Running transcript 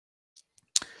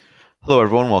Hello,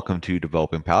 everyone. Welcome to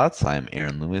Developing Palates. I'm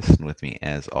Aaron Loomis, and with me,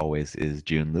 as always, is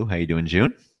June Liu. How you doing,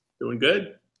 June? Doing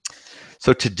good.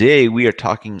 So today we are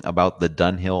talking about the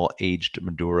Dunhill Aged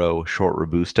Maduro Short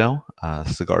Robusto.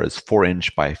 Cigar is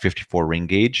 4-inch by 54 ring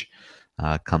gauge.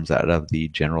 Comes out of the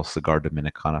General Cigar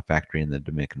Dominicana factory in the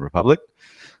Dominican Republic.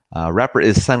 Wrapper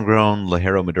is sun-grown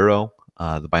Ligero Maduro.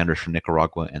 The binder is from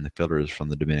Nicaragua, and the filter is from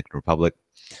the Dominican Republic.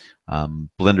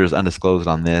 Blender is undisclosed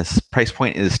on this. Price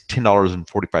point is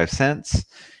 $10.45,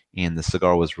 and the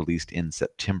cigar was released in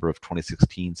September of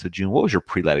 2016. So, June, what was your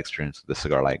pre-light experience with this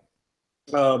cigar like?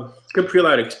 Good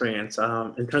pre-light experience.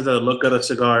 In terms of the look of the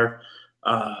cigar,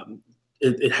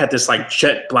 it had this like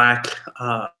jet black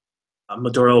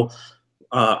Maduro,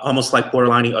 almost like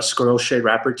borderlining a squirrel shade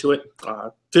wrapper to it.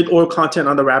 Good oil content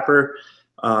on the wrapper.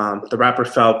 The wrapper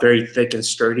felt very thick and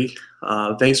sturdy.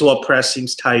 Veins well pressed,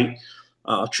 seems tight.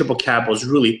 Triple cap was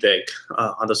really thick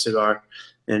on the cigar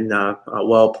and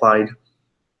well applied.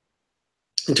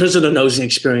 In terms of the nosing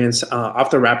experience,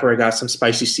 off the wrapper, I got some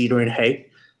spicy cedar and hay.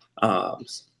 Um,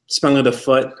 Smelling of the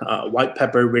foot, white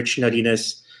pepper, rich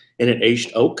nuttiness, and an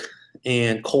aged oak,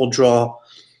 and cold draw,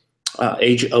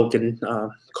 aged oak and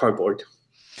cardboard.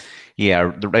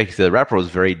 Yeah, the wrapper was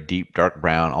very deep, dark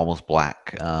brown, almost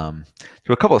black. There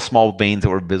were a couple of small veins that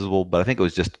were visible, but I think it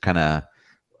was just kind of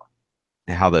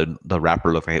how the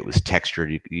wrapper looked like it was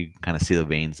textured. You kind of see the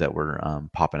veins that were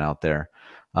popping out there.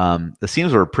 The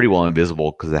seams were pretty well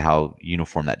invisible because of how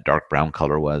uniform that dark brown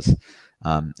color was.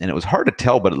 And it was hard to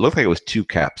tell, but it looked like it was two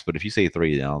caps. But if you say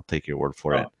three, then I'll take your word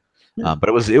for it. Oh, yeah. But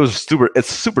it's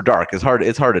super dark. It's hard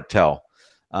to tell.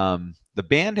 The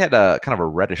band had a kind of a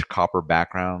reddish copper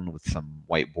background with some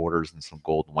white borders and some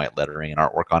gold and white lettering and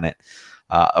artwork on it.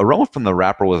 Aroma from the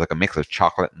wrapper was like a mix of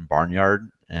chocolate and barnyard,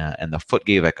 and the foot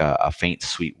gave like a faint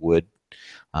sweet wood.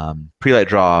 Pre-light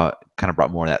draw kind of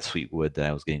brought more of that sweet wood that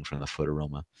I was getting from the foot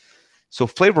aroma. So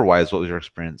flavor-wise, what was your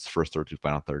experience first third to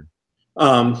final third?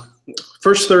 Um,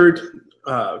 First third,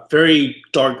 very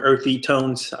dark earthy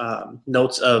tones,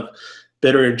 notes of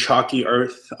bitter and chalky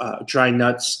earth, dry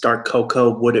nuts, dark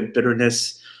cocoa, wooded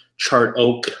bitterness, charred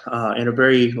oak, and a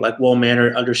very like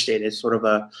well-mannered, understated sort of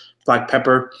a black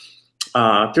pepper.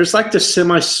 There's like this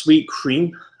semi-sweet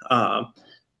cream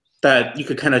that you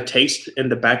could kind of taste in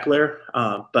the back layer,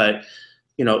 but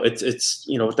it's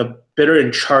the bitter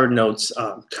and charred notes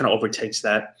kind of overtakes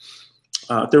that.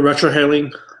 The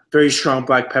retrohaling, very strong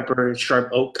black pepper and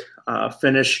sharp oak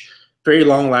finish, very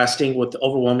long lasting with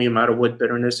overwhelming amount of wood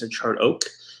bitterness and charred oak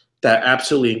that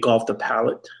absolutely engulfed the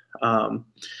palate.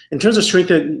 In terms of strength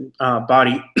and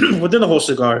body within the whole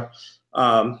cigar,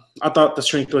 I thought the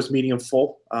strength was medium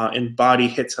full, and body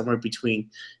hit somewhere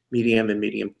between medium and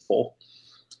medium full.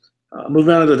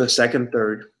 Moving on to the second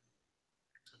third,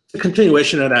 the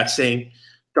continuation of that same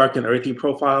dark and earthy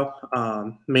profile,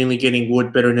 mainly getting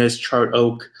wood bitterness, charred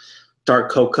oak,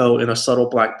 dark cocoa, and a subtle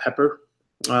black pepper.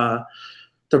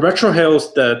 The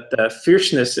retrohales, the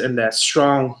fierceness and that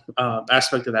strong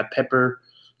aspect of that pepper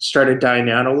started dying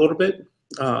down a little bit,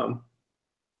 and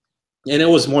it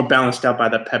was more balanced out by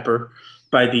the pepper,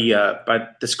 by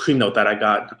this cream note that I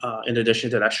got, in addition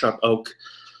to that sharp oak.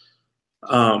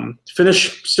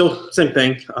 Finish still same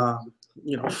thing,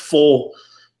 full,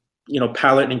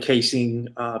 palate encasing,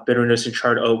 bitterness and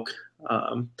charred oak.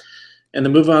 And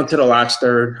then move on to the last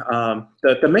third.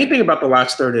 The main thing about the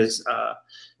last third is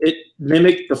it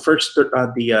mimicked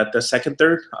the the second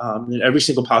third in every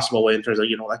single possible way in terms of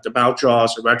like the mouth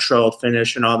draws, the retro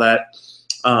finish, and all that.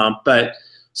 But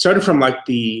starting from like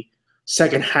the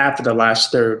second half of the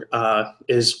last third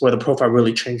is where the profile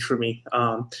really changed for me,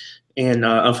 and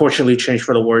unfortunately changed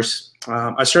for the worse.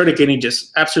 I started getting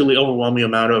just absolutely overwhelming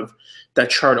amount of that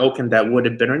charred oak and that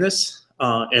wooded bitterness,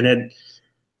 and it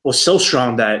was so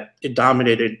strong that it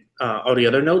dominated all the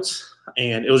other notes,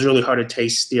 and it was really hard to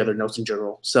taste the other notes in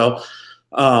general. So,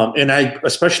 and I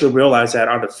especially realized that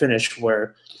on the finish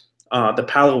where the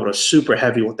palate was super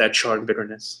heavy with that charred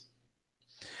bitterness.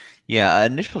 Yeah,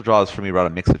 initial draws for me brought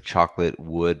a mix of chocolate,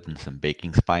 wood, and some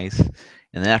baking spice. And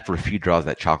then after a few draws,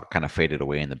 that chocolate kind of faded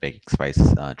away, and the baking spice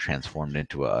transformed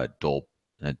into kind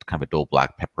of a dull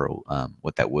black pepper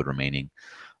with that wood remaining.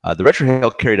 The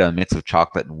retrohale carried a mix of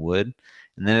chocolate and wood,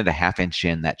 and then at a half inch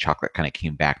in, that chocolate kind of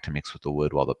came back to mix with the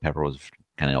wood, while the pepper was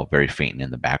kind of very faint and in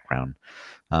the background.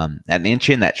 At an inch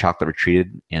in, that chocolate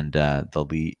retreated, and the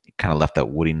lead kind of left that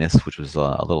woodiness, which was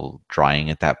a little drying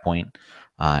at that point.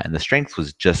 And the strength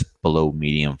was just below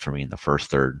medium for me in the first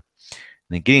third.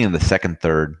 And then getting in the second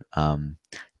third,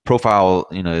 profile,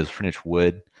 is finished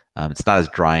wood. It's not as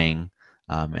drying.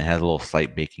 It has a little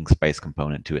slight baking spice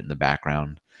component to it in the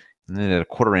background. And then at a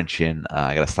 1/4 inch in,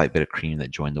 I got a slight bit of cream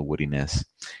that joined the woodiness.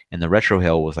 And the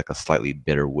retrohale was like a slightly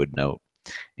bitter wood note.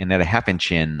 And at a 1/2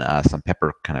 inch in, some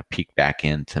pepper kind of peeked back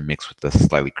in to mix with the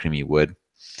slightly creamy wood.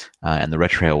 And the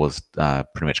retrohale was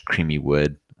pretty much creamy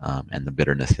wood, and the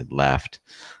bitterness had left.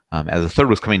 As the third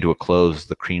was coming to a close,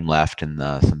 the cream left and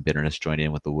some bitterness joined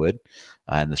in with the wood,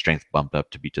 and the strength bumped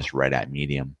up to be just right at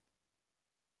medium.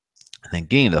 And then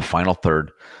getting to the final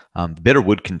third, the bitter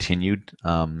wood continued.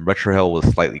 Retrohale was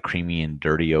slightly creamy and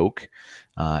dirty oak.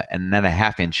 And then a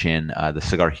 1/2 inch in, the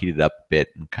cigar heated up a bit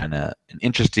and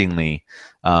interestingly,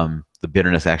 the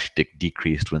bitterness actually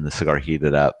decreased when the cigar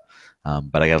heated up.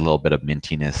 But I got a little bit of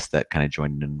mintiness that kind of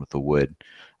joined in with the wood.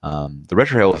 The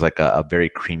retrohale was like a very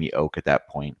creamy oak at that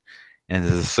point. And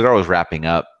as the cigar was wrapping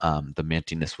up, the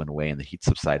mintiness went away and the heat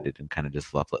subsided and kind of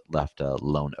just left a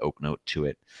lone oak note to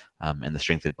it. And the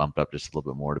strength had bumped up just a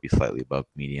little bit more to be slightly above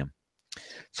medium.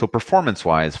 So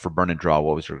performance-wise, for burn and draw,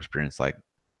 what was your experience like?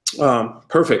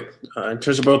 Perfect. In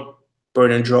terms of both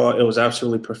burn and draw, it was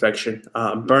absolutely perfection.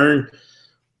 Burn,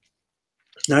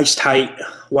 nice tight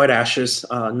white ashes,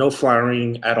 no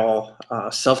flowering at all.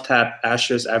 Self-tap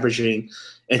ashes averaging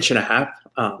 1.5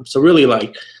 inches. So really,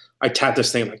 like, I tapped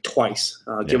this thing like twice,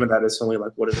 given that it's only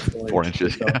like, what is it, 4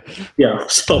 inches? So, yeah.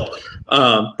 So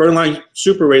burn line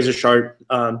super razor sharp.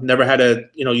 Never had to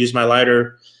use my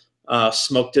lighter.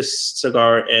 Smoked this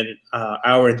cigar in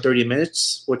hour and 30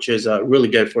 minutes, which is really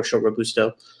good for a short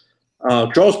Robusto.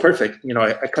 Draw is perfect.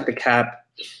 I cut the cap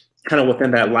kind of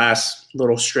within that last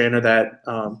little strand of that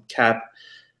cap,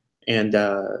 and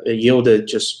it yielded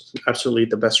just absolutely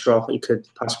the best draw you could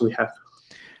possibly have.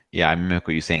 Yeah, I mimic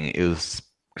what you're saying. It was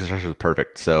construction was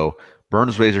perfect. So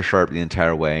burns razor sharp the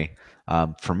entire way.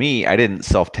 For me, I didn't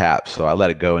self tap, so I let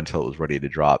it go until it was ready to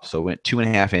drop. So it went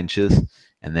 2.5 inches,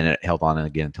 and then it held on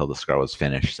again until the cigar was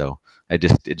finished. So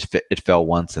it fell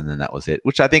once, and then that was it.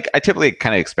 Which I think I typically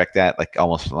kind of expect that, like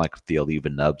almost like the oliva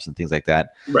nubs and things like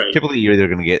that. Right. Typically, you're either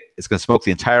going to get it's going to smoke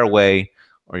the entire way,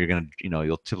 or you're going to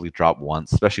you'll typically drop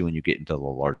once, especially when you get into the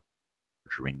larger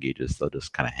ring gauges. They'll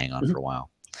just kind of hang on for a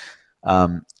while.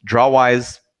 Draw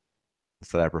wise,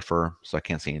 that's that I prefer, so I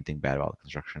can't say anything bad about the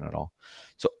construction at all.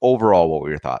 So overall, what were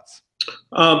your thoughts?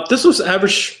 This was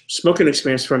average smoking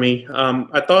experience for me.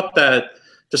 I thought that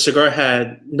the cigar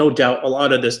had no doubt a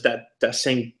lot of that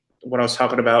same what I was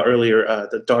talking about earlier,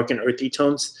 the dark and earthy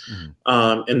tones,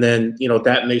 and then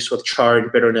that mixed with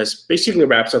charred bitterness basically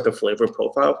wraps up the flavor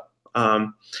profile. I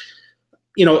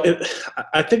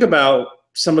think about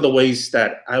some of the ways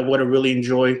that I would have really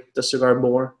enjoyed the cigar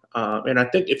more, and I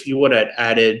think if you would have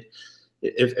added,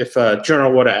 if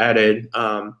General would have added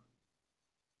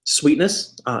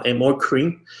sweetness and more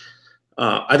cream,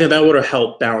 I think that would have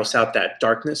helped balance out that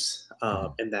darkness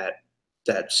and that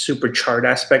super charred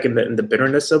aspect and the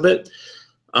bitterness of it.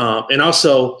 And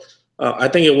also, I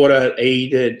think it would have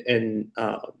aided in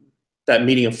that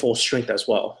medium full strength as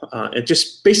well. And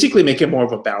just basically make it more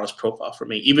of a balanced profile for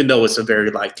me, even though it's a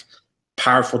very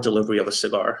powerful delivery of a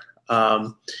cigar.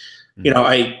 I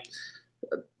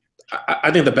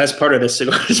think the best part of this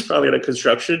cigar is probably the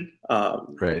construction,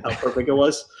 Right. how perfect it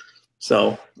was.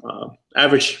 So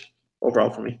average overall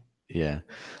for me. Yeah.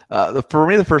 For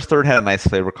me, the first third had a nice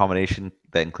flavor combination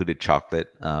that included chocolate.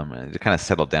 And it kind of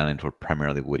settled down into a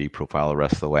primarily woody profile the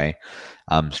rest of the way.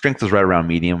 Strength was right around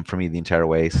medium for me the entire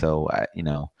way. So,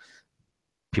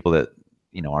 people that,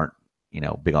 aren't,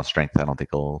 big on strength, I don't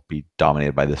think will be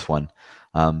dominated by this one.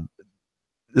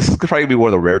 This is probably going to be one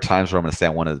of the rare times where I'm going to say I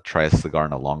want to try a cigar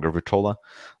in a longer Vitola.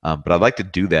 But I'd like to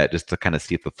do that just to kind of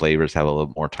see if the flavors have a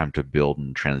little more time to build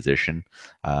and transition.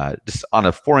 Just on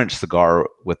a 4-inch cigar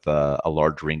with a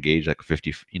large ring gauge, like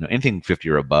 50, anything 50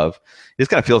 or above, it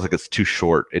just kind of feels like it's too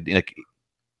short.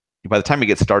 By the time you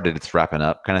get started, it's wrapping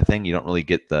up kind of thing. You don't really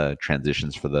get the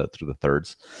transitions through the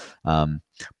thirds. But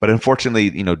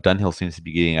unfortunately, Dunhill seems to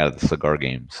be getting out of the cigar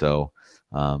game. So,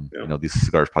 these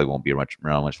cigars probably won't be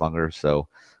around much longer. So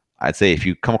I'd say if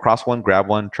you come across one, grab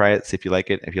one, try it, see if you like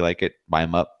it. If you like it, buy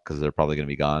them up because they're probably going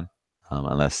to be gone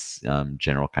unless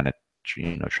General kind of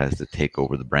tries to take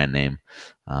over the brand name.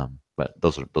 But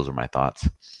those are my thoughts.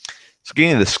 So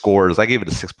getting into the scores, I gave it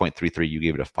a 6.33. You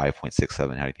gave it a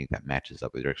 5.67. How do you think that matches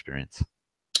up with your experience?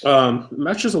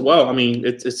 Matches well. I mean,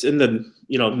 it's in the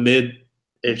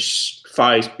mid-ish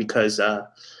fives because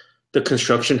the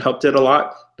construction helped it a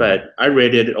lot. But I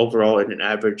rated it overall in an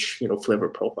average flavor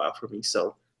profile for me.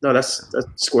 So no, that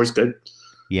score's good.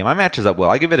 Yeah, my matches up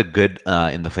well. I give it a good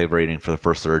in the flavor rating for the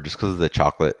first third just because of the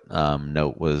chocolate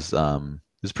note was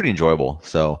was pretty enjoyable.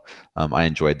 So I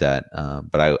enjoyed that.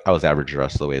 But I was average the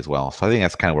rest of the way as well. So I think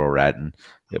that's kind of where we're at. And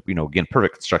again,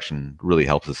 perfect construction really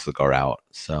helps the cigar out.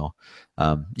 So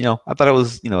I thought it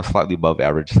was a slightly above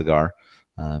average cigar.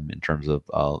 In terms of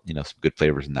some good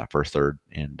flavors in that first third,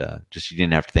 and just you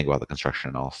didn't have to think about the construction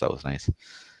at all, so that was nice.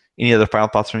 Any other final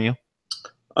thoughts from you?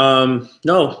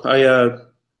 No,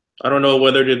 I don't know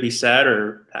whether to be sad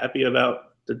or happy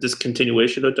about the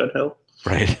discontinuation of Dunhill.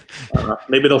 Right.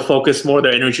 Maybe they'll focus more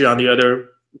their energy on the other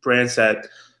brands that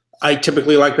I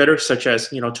typically like better, such as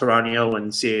Taranio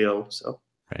and CAO. So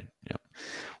Right. Yeah.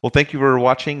 Well, thank you for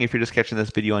watching. If you're just catching this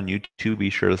video on YouTube,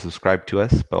 be sure to subscribe to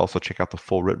us, but also check out the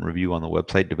full written review on the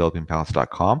website,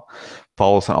 developingpalates.com.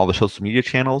 Follow us on all the social media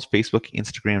channels, Facebook,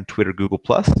 Instagram, Twitter, Google+,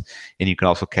 and you can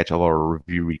also catch all our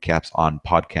review recaps on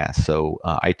podcasts, so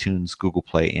iTunes, Google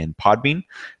Play, and Podbean.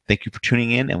 Thank you for tuning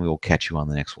in, and we will catch you on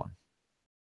the next one.